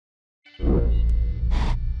Well,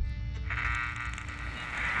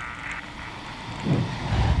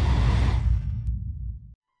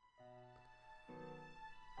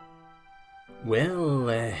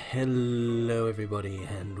 hello everybody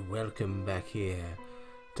and welcome back here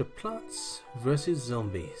to Plants vs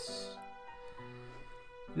Zombies.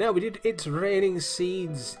 Now, we did It's Raining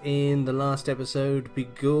Seeds in the last episode,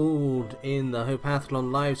 Beghouled in the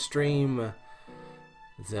Hopathlon live stream.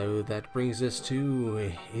 So that brings us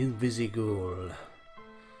to invisi-ghoul.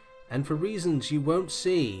 And for reasons you won't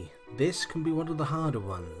see, this can be one of the harder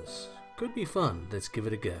ones. Could be fun, let's give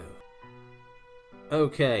it a go.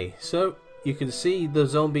 Okay, so you can see the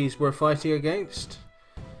zombies we're fighting against,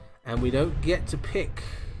 and we don't get to pick.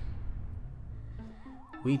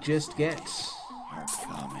 We just get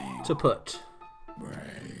to put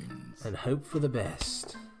and hope for the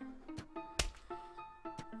best.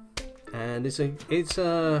 And it's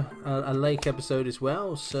a lake episode as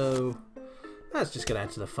well, so that's just gonna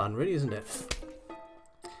add to the fun, really, isn't it?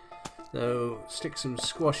 So stick some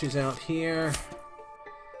squashes out here.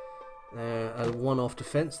 A one-off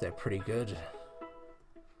defense, they're pretty good.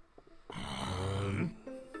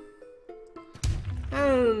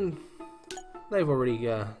 And they've already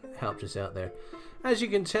helped us out there. As you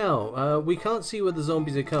can tell, we can't see where the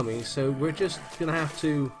zombies are coming, so we're just going to have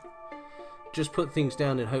to just put things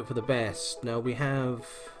down and hope for the best. Now, we have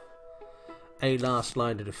a last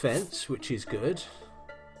line of defense, which is good.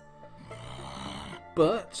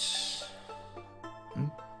 But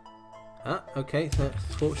okay,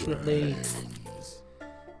 fortunately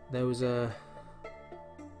there was a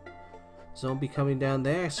zombie coming down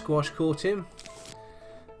there. Squash caught him.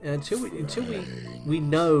 And until we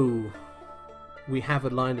know we have a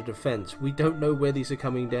line of defense, we don't know where these are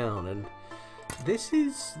coming down, and this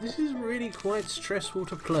is really quite stressful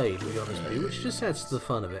to play, to be honest with you, which just adds to the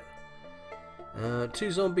fun of it. Two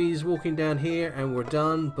zombies walking down here and we're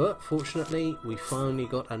done, but fortunately we finally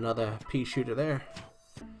got another pea shooter there.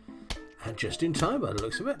 And just in time by the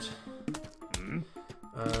looks of it.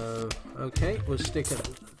 Okay, we'll stick a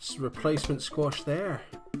replacement squash there.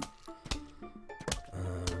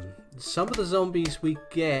 Some of the zombies we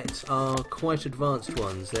get are quite advanced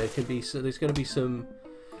ones. There's going to be some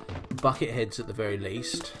bucket heads at the very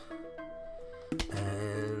least.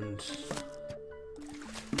 And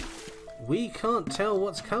we can't tell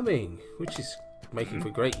what's coming, which is making for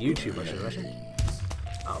great YouTube, I should imagine.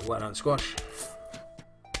 Oh, well done, squash.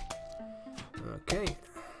 Okay,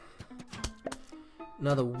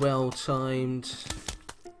 another well-timed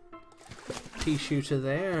pea shooter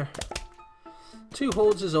there. Two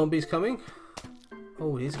hordes of zombies coming.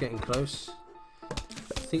 Oh, he's getting close. I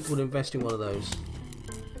think we'll invest in one of those.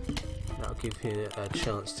 That'll give him a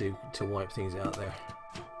chance to wipe things out there.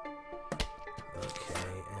 Okay,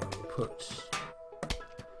 and we'll put...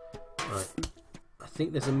 Right, I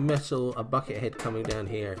think there's a bucket head coming down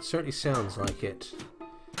here. It certainly sounds like it.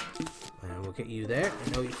 And we'll get you there,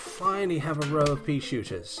 and now we finally have a row of pea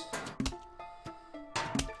shooters.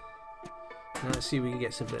 Now let's see if we can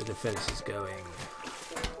get some bit of defences going.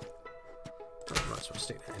 Might as well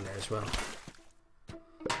stick that in there as well.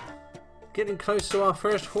 Getting close to our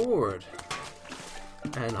first horde.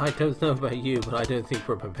 And I don't know about you, but I don't think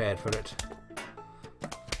we're prepared for it.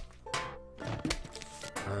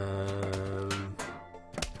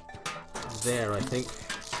 There, I think.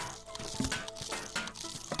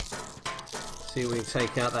 See if we can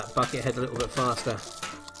take out that bucket head a little bit faster.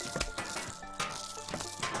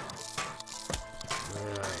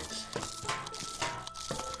 Right.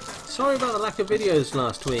 Sorry about the lack of videos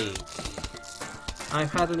last week.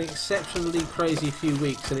 I've had an exceptionally crazy few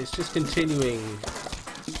weeks and it's just continuing.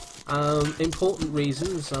 Important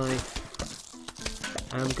reasons. I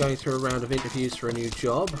am going through a round of interviews for a new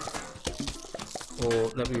job.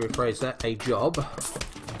 Or, let me rephrase that, a job.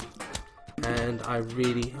 And I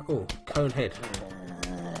really... Oh, cone head.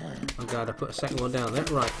 I'm glad I put a second one down there.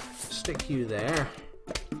 Right, stick you there.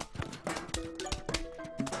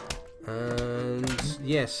 And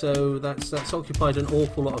yeah, so that's occupied an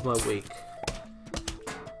awful lot of my week.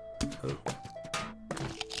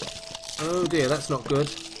 Oh dear, that's not good.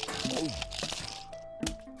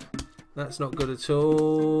 That's not good at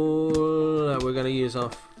all. We're going to use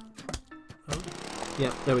off. Oh,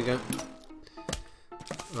 yeah, there we go.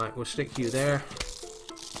 Right, we'll stick you there.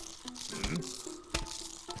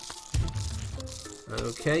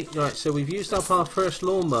 Okay, right, so we've used up our first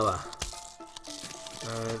lawnmower.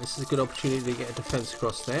 This is a good opportunity to get a defense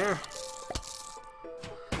across there.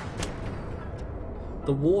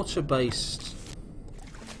 The water-based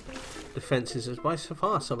defences are by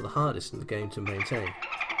far some of the hardest in the game to maintain.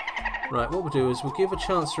 Right, what we'll do is we'll give a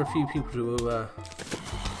chance for a few people to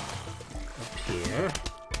here.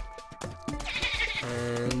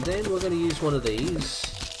 And then we're going to use one of these.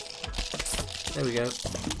 There we go.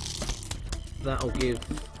 That'll give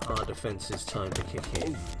our defences time to kick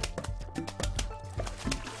in.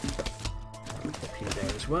 Pop you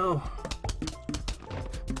there as well.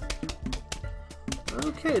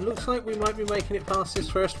 Okay, looks like we might be making it past this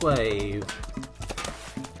first wave.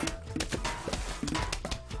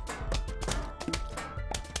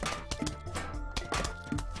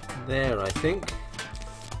 There, I think.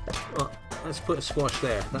 Oh, let's put a squash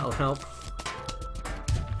there. That'll help.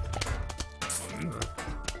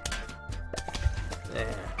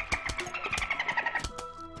 There.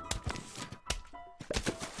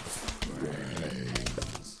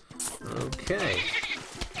 Okay.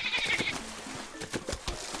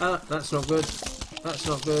 That's not good. That's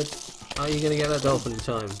not good. Are you going to get that dolphin in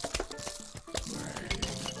time?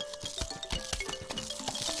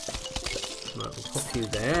 Right, we'll pop you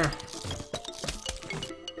there.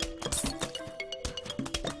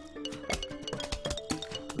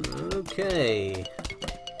 Okay.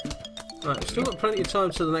 Right, we've still got plenty of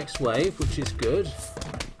time to the next wave, which is good.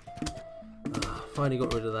 Finally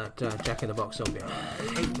got rid of that Jack-in-the-Box zombie. I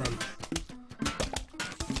hate them.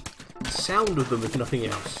 The sound of them, if nothing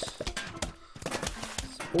else.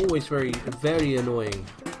 It's always very annoying.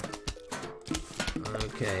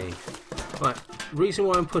 Okay. Right, reason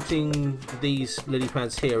why I'm putting these lily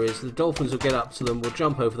pads here is the dolphins will get up to them, will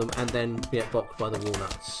jump over them, and then get blocked by the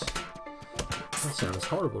walnuts. That sounds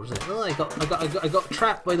horrible, doesn't it? Oh, I got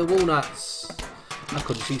trapped by the walnuts. I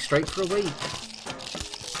couldn't see straight for a week.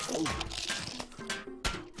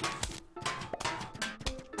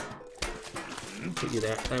 Put you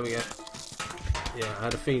there. There we go. Yeah, I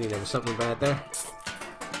had a feeling there was something bad there.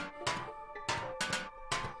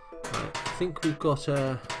 Right, I think we've got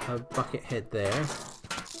a bucket head there.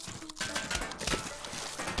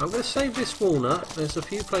 I'm going to save this walnut. There's a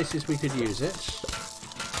few places we could use it.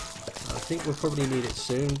 I think we'll probably need it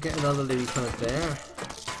soon. Get another lily pad there.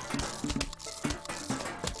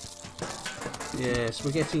 Yes,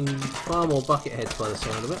 we're getting far more bucket heads by the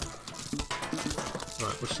sound of it.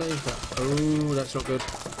 Right, we'll save that. Oh, that's not good.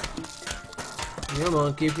 Come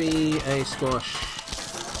on, give me a squash.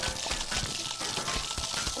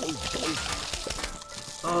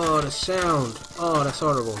 Oh, the sound. Oh, that's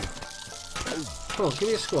horrible. Come on, give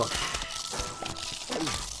me a squash.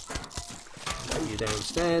 Put you there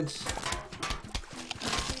instead.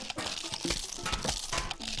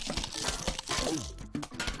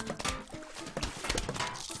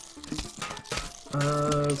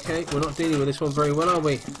 Okay, we're not dealing with this one very well, are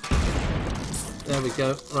we? There we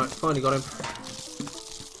go. Right, finally got him.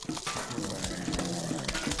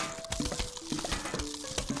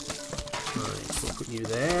 Right, we'll put you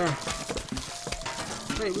there.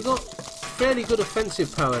 Hey, we've got fairly good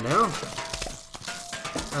offensive power now.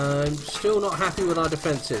 I'm still not happy with our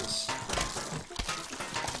defences.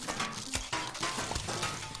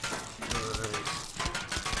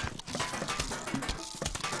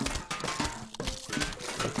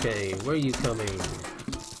 Okay, where are you coming?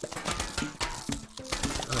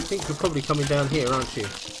 I think you're probably coming down here, aren't you?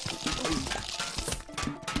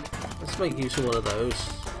 Let's make use of one of those.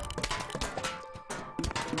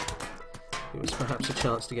 Give us perhaps a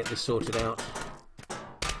chance to get this sorted out.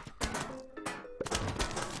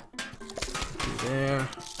 There.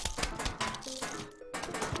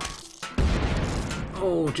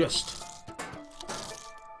 Oh, just.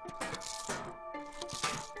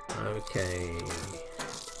 Okay.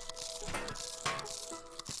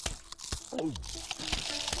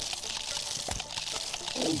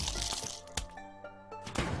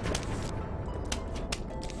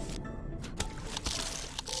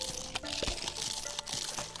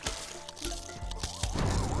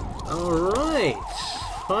 Alright,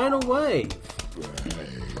 final wave.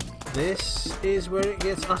 This is where it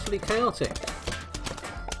gets utterly chaotic.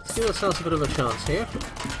 Let's give ourselves a bit of a chance here.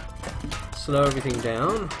 Slow everything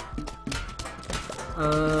down.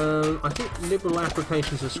 I think liberal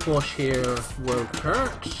applications of squash here won't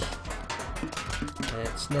hurt.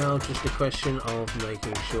 It's now just a question of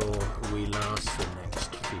making sure we last the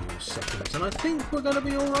next few seconds, and I think we're going to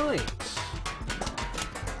be alright.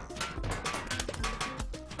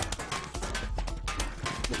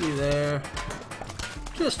 Put you there,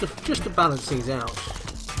 just to balance things out.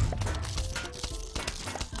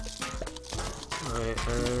 Right,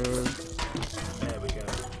 and there we go.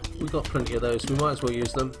 We've got plenty of those, we might as well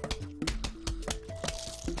use them.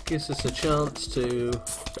 Gives us a chance to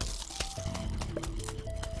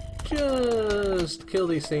just kill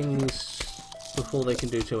these things before they can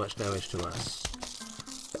do too much damage to us.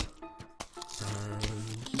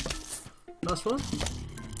 And last one.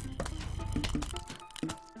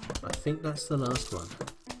 think that's the last one.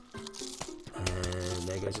 And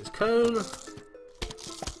there goes its cone.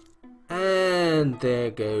 And there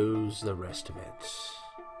goes the rest of it.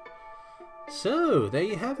 So, there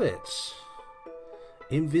you have it.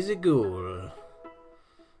 Invisi-ghoul.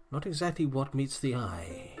 Not exactly what meets the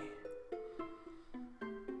eye.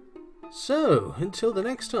 So, until the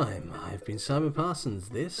next time, I've been Simon Parsons.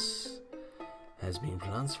 This has been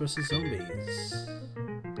Plants vs. Zombies.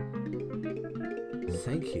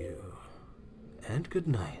 Thank you, and good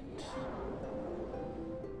night.